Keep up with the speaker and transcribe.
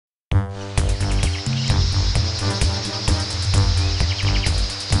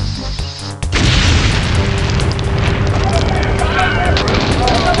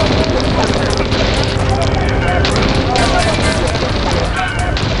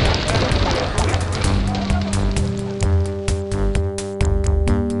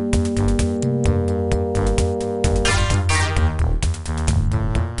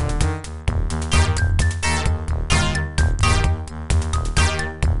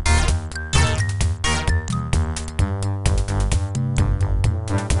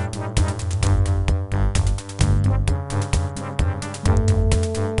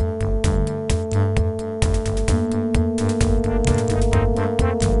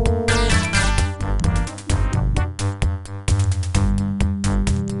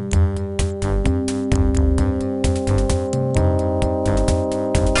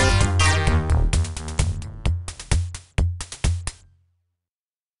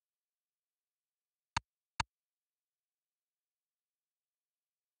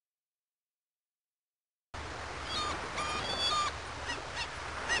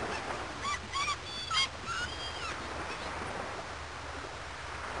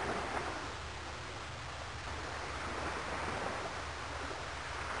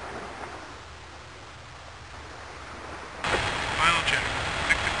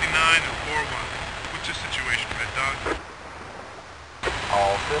4-1. What's your situation, Red Dog?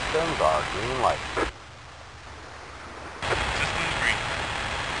 All systems are green light. Systems green.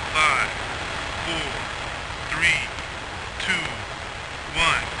 5, 4, 3, 2,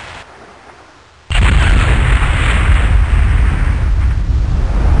 1.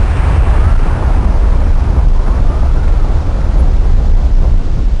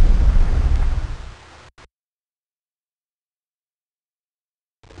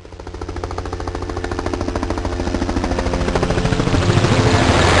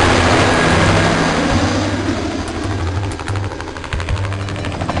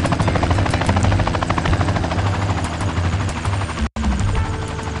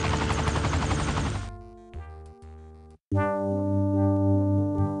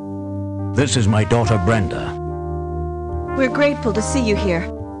 This is my daughter, Brenda. We're grateful to see you here.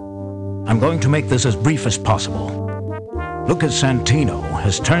 I'm going to make this as brief as possible. Lucas Santino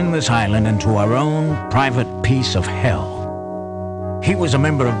has turned this island into our own private piece of hell. He was a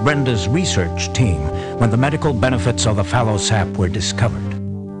member of Brenda's research team when the medical benefits of the fallow sap were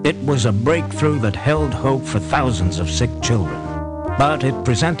discovered. It was a breakthrough that held hope for thousands of sick children, but it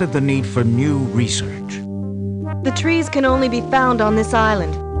presented the need for new research. The trees can only be found on this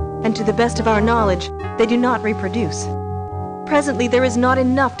island, and to the best of our knowledge, they do not reproduce. Presently, there is not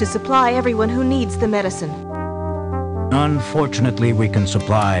enough to supply everyone who needs the medicine. Unfortunately, we can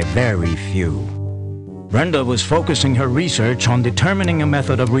supply very few. Brenda was focusing her research on determining a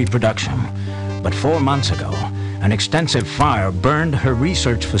method of reproduction, but 4 months ago, an extensive fire burned her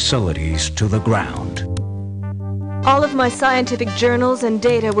research facilities to the ground. All of my scientific journals and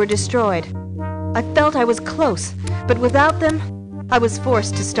data were destroyed. I felt I was close, but without them, I was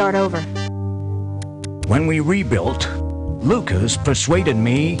forced to start over. When we rebuilt, Lucas persuaded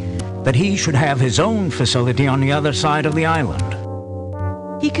me that he should have his own facility on the other side of the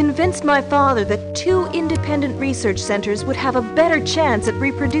island. He convinced my father that 2 independent research centers would have a better chance at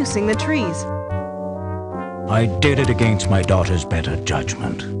reproducing the trees. I did it against my daughter's better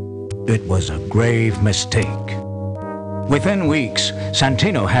judgment. It was a grave mistake. Within weeks,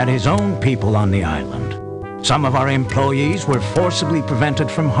 Santino had his own people on the island. Some of our employees were forcibly prevented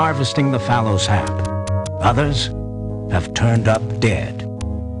from harvesting the fallow sap. Others have turned up dead.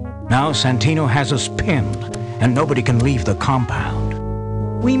 Now Santino has us pinned, and nobody can leave the compound.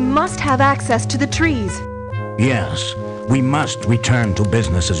 We must have access to the trees. Yes, we must return to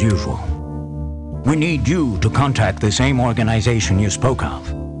business as usual. We need you to contact this AIM organization you spoke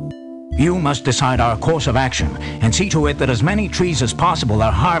of. You must decide our course of action and see to it that as many trees as possible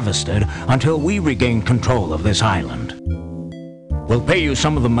are harvested until we regain control of this island. We'll pay you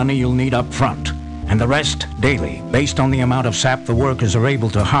some of the money you'll need up front, and the rest daily, based on the amount of sap the workers are able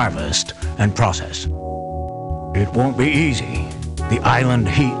to harvest and process. It won't be easy. The island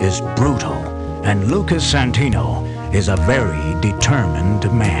heat is brutal, and Lucas Santino is a very determined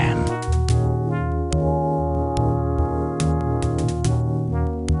man.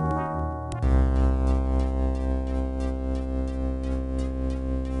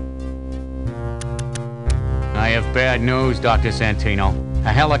 I have bad news, Dr. Santino.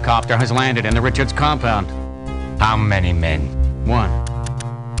 A helicopter has landed in the Richards compound. How many men?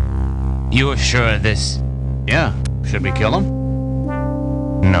 1. You are sure of this? Yeah. Should we kill him?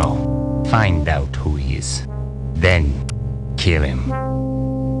 No. Find out who he is. Then, kill him.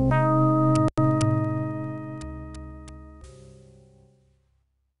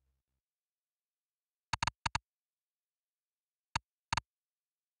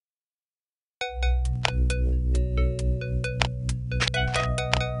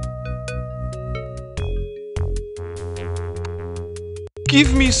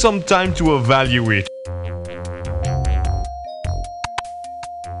 Give me some time to evaluate.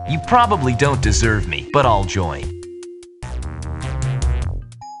 You probably don't deserve me, but I'll join.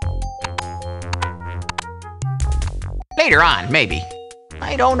 Later on, maybe.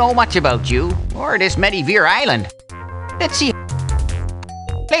 I don't know much about you, or this Medivere Island. Let's see.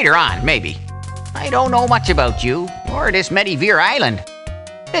 Later on, maybe. I don't know much about you, or this Medivere Island.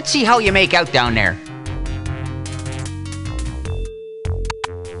 Let's see how you make out down there.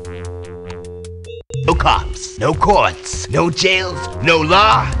 No cops, no courts, no jails, no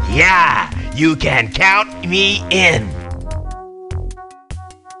law. Yeah, you can count me in.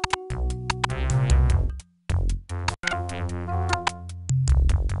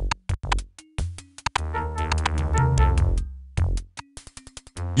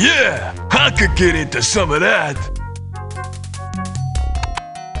 Yeah, I could get into some of that.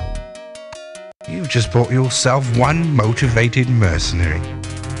 You've just bought yourself one motivated mercenary.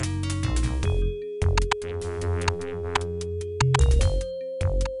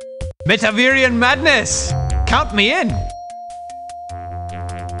 Metavirian madness! Count me in!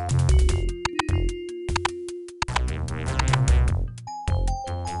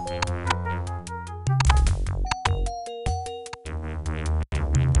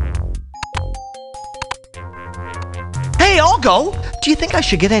 Hey, I'll go! Do you think I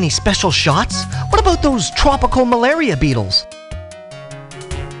should get any special shots? What about those tropical malaria beetles?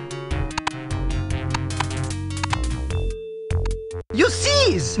 You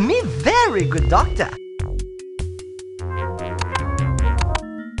sees me very good doctor.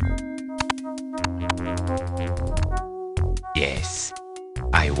 Yes,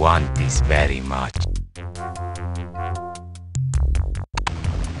 I want this very much.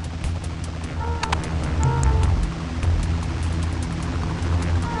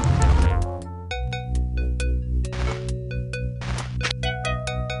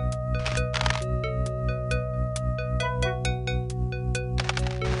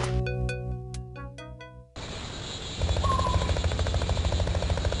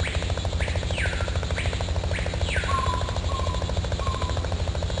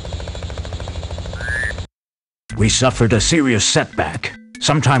 We suffered a serious setback.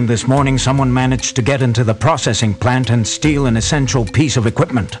 Sometime this morning, someone managed to get into the processing plant and steal an essential piece of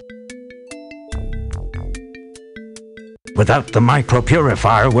equipment. Without the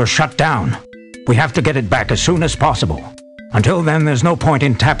micropurifier, we're shut down. We have to get it back as soon as possible. Until then, there's no point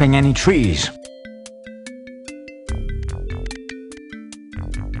in tapping any trees.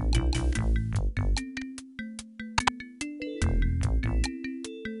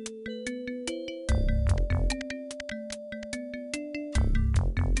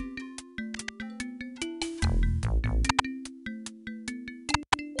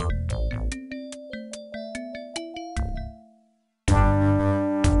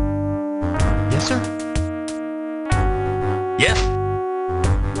 Yes, sir? Yes?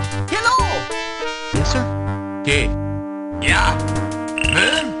 Hello! Yes, sir? Okay. Yeah?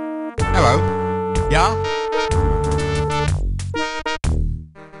 Man? Hello. Yeah?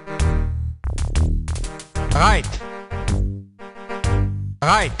 Right.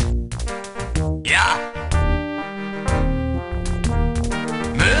 Right. Yeah?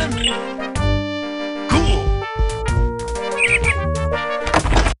 Man? Cool.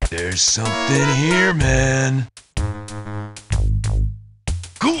 There's something here, man.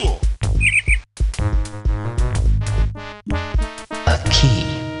 Cool. A key.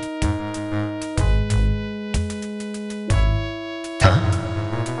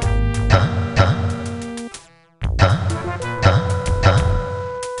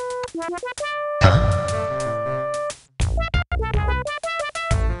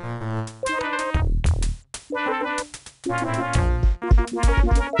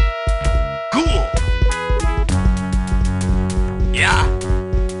 Cool. Yeah?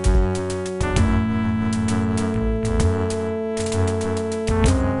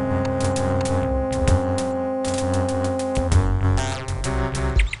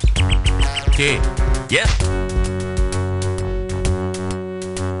 Okay. Yes?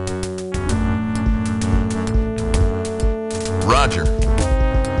 Roger.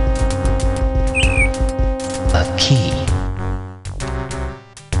 A key.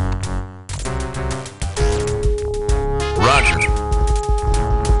 Roger.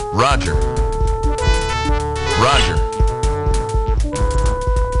 Roger. Roger.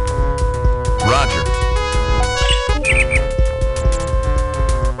 Roger.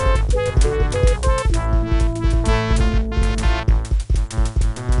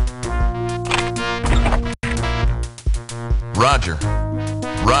 Roger.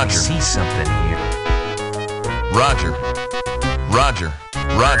 Roger. I see something here. Roger. Roger.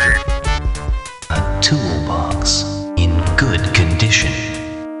 Roger. A toolbox in good condition.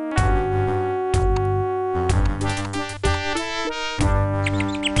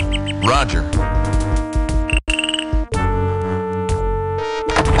 Roger.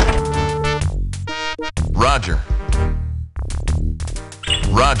 Roger.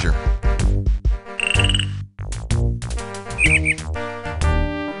 Roger.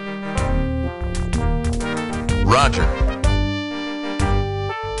 Roger.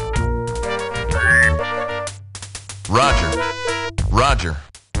 Roger. Roger.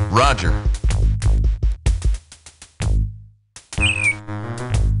 Roger.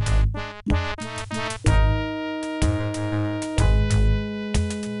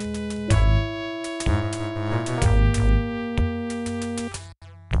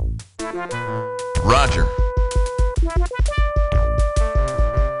 Roger.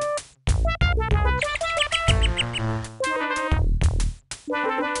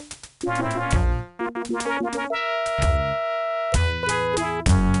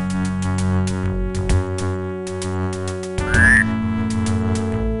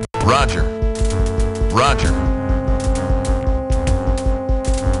 Roger. Roger.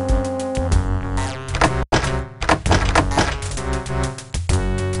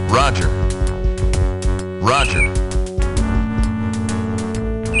 Roger. Roger.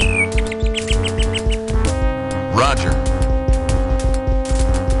 Roger.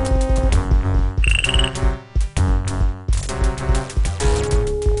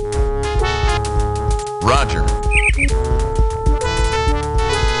 Roger.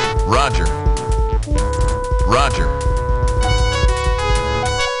 Roger. Roger.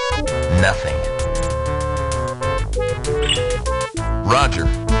 Nothing. Roger.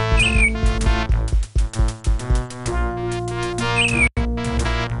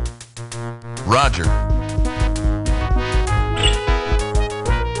 Roger.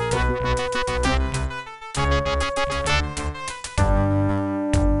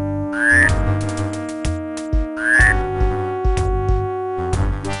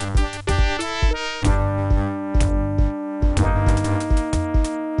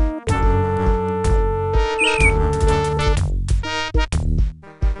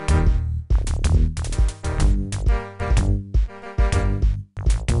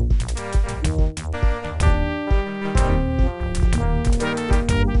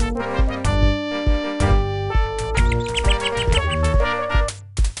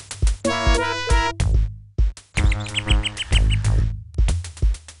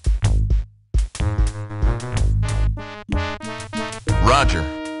 Roger.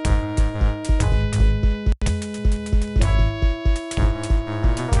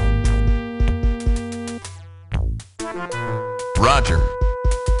 Roger.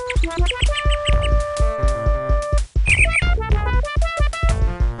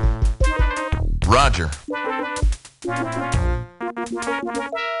 Roger.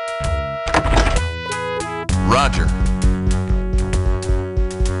 Roger.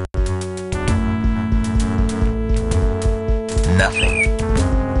 Nothing.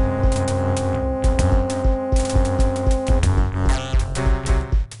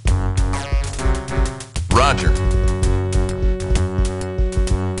 Roger.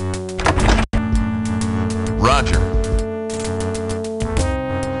 Roger.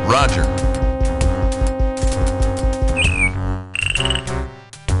 Roger.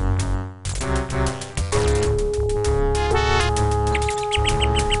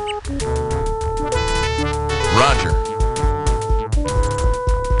 Roger.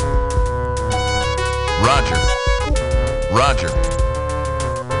 Roger. Roger.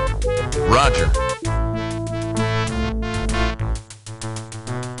 Roger.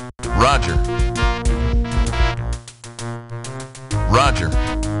 Roger. Roger.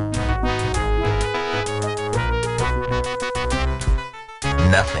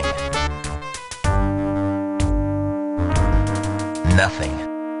 Nothing. Nothing.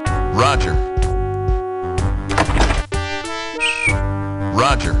 Roger.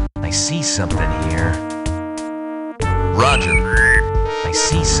 Roger. I see something here. Roger. I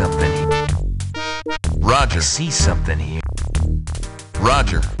see something here. Roger. I see something here.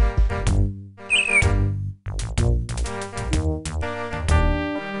 Roger.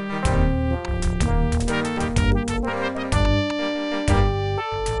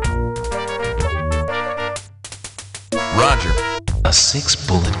 Roger. A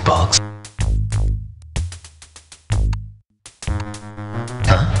 6-bullet box.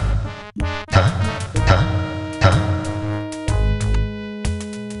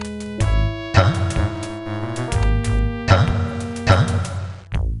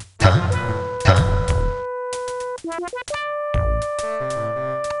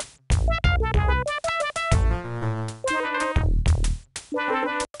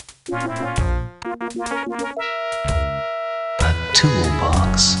 A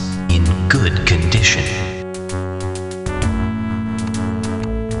toolbox in good condition.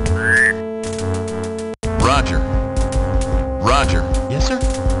 Roger. Roger. Yes, sir?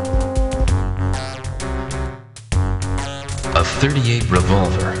 A .38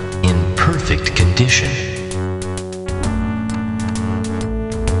 revolver in perfect condition.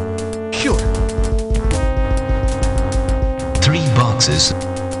 Sure. 3 boxes.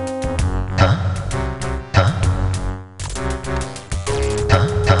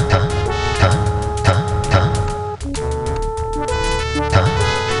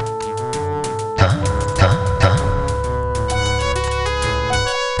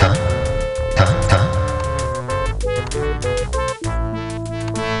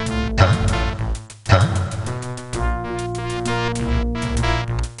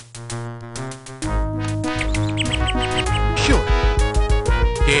 Sure.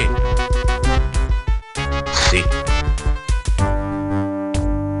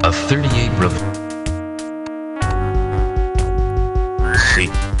 .38 See.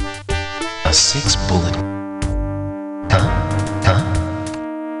 A 6-bullet.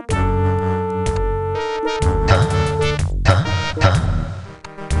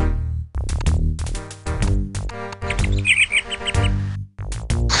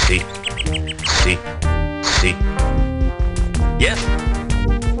 See. Yes.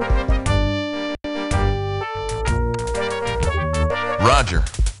 Roger.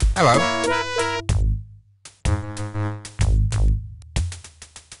 Hello.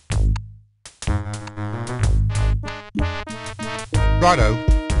 Righto.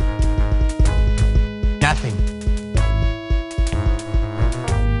 Nothing.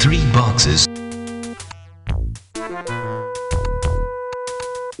 3 boxes.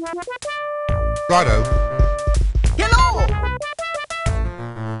 Righto. Hello!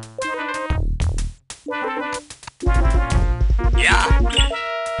 Yeah.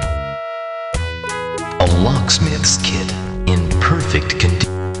 A locksmith's kit in perfect condition.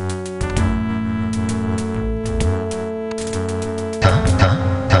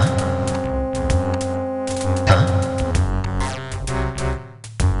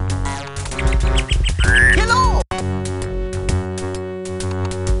 Hello!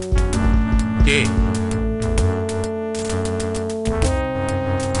 Okay.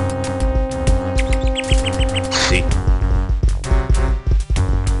 See.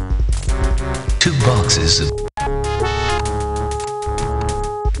 2 boxes of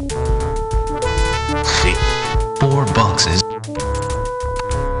See. 4 boxes.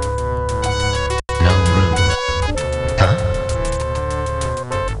 No room.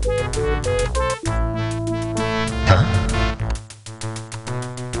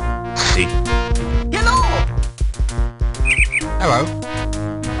 See. Hello! Hello.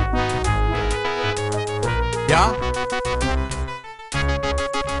 Yeah?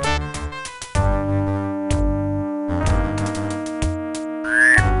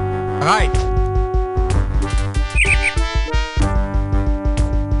 Right.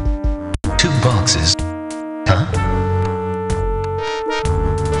 2 boxes.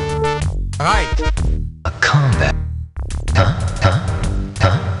 Right. A combat.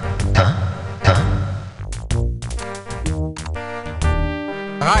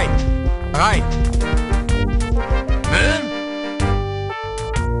 Right.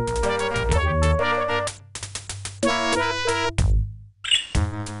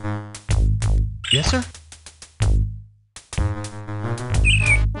 Yes, sir?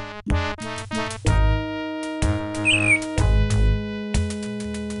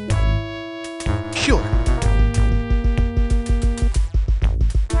 Sure.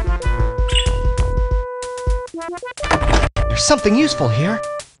 There's something useful here.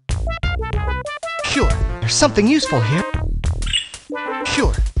 Sure. There's something useful here.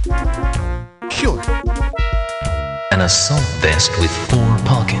 Sure. Sure. An assault vest with 4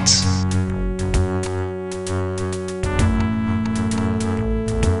 pockets.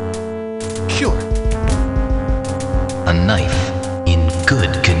 Sure. A knife in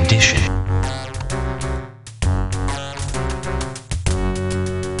good condition.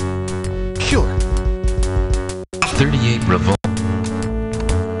 Sure. 38 revolver.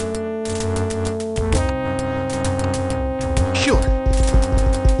 Sure.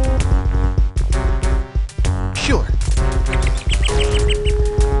 Sure.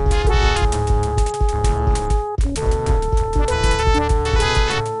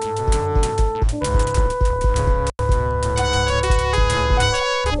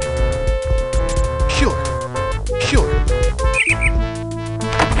 Sure. Sure.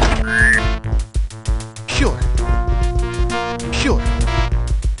 Sure. Sure.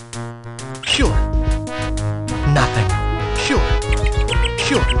 Sure. Nothing. Sure.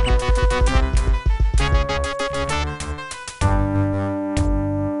 Sure.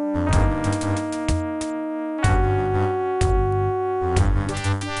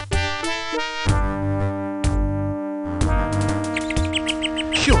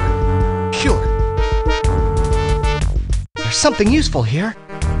 Sure. Sure. There's something useful here.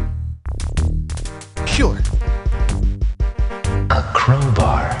 Sure. A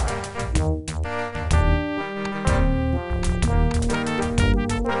crowbar.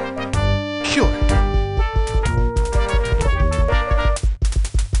 Sure.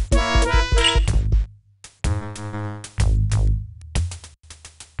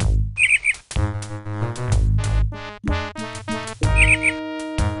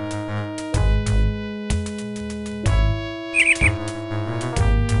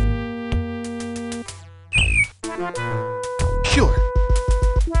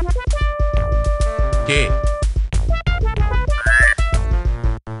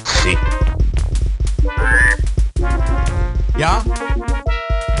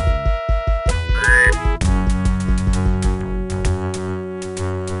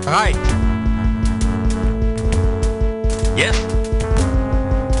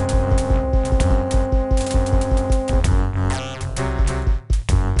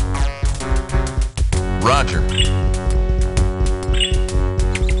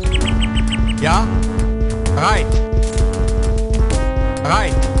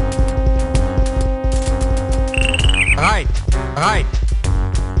 Right. Right.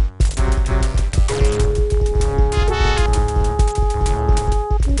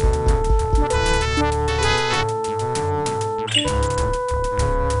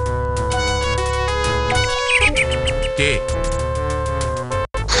 Okay.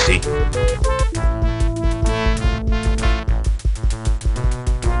 See.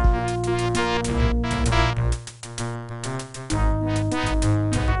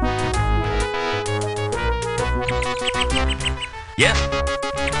 Yes.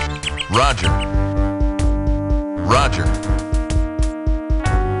 Roger. Roger.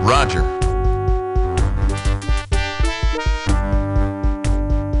 Roger.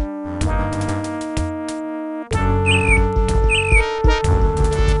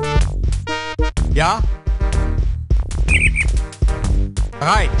 Yeah?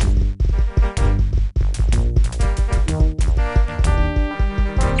 Right.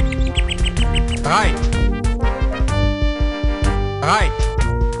 Right. Right.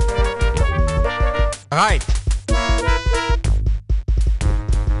 Right.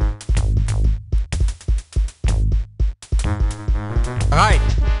 Right.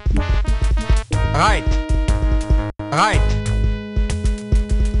 Right. Right.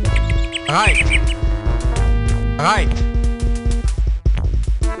 Right. Right.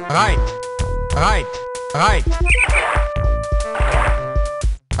 Right. Right. Right.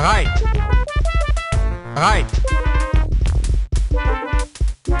 Right. Right.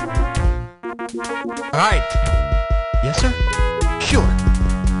 Right. Yes, sir? Sure.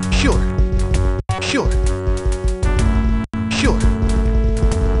 Sure.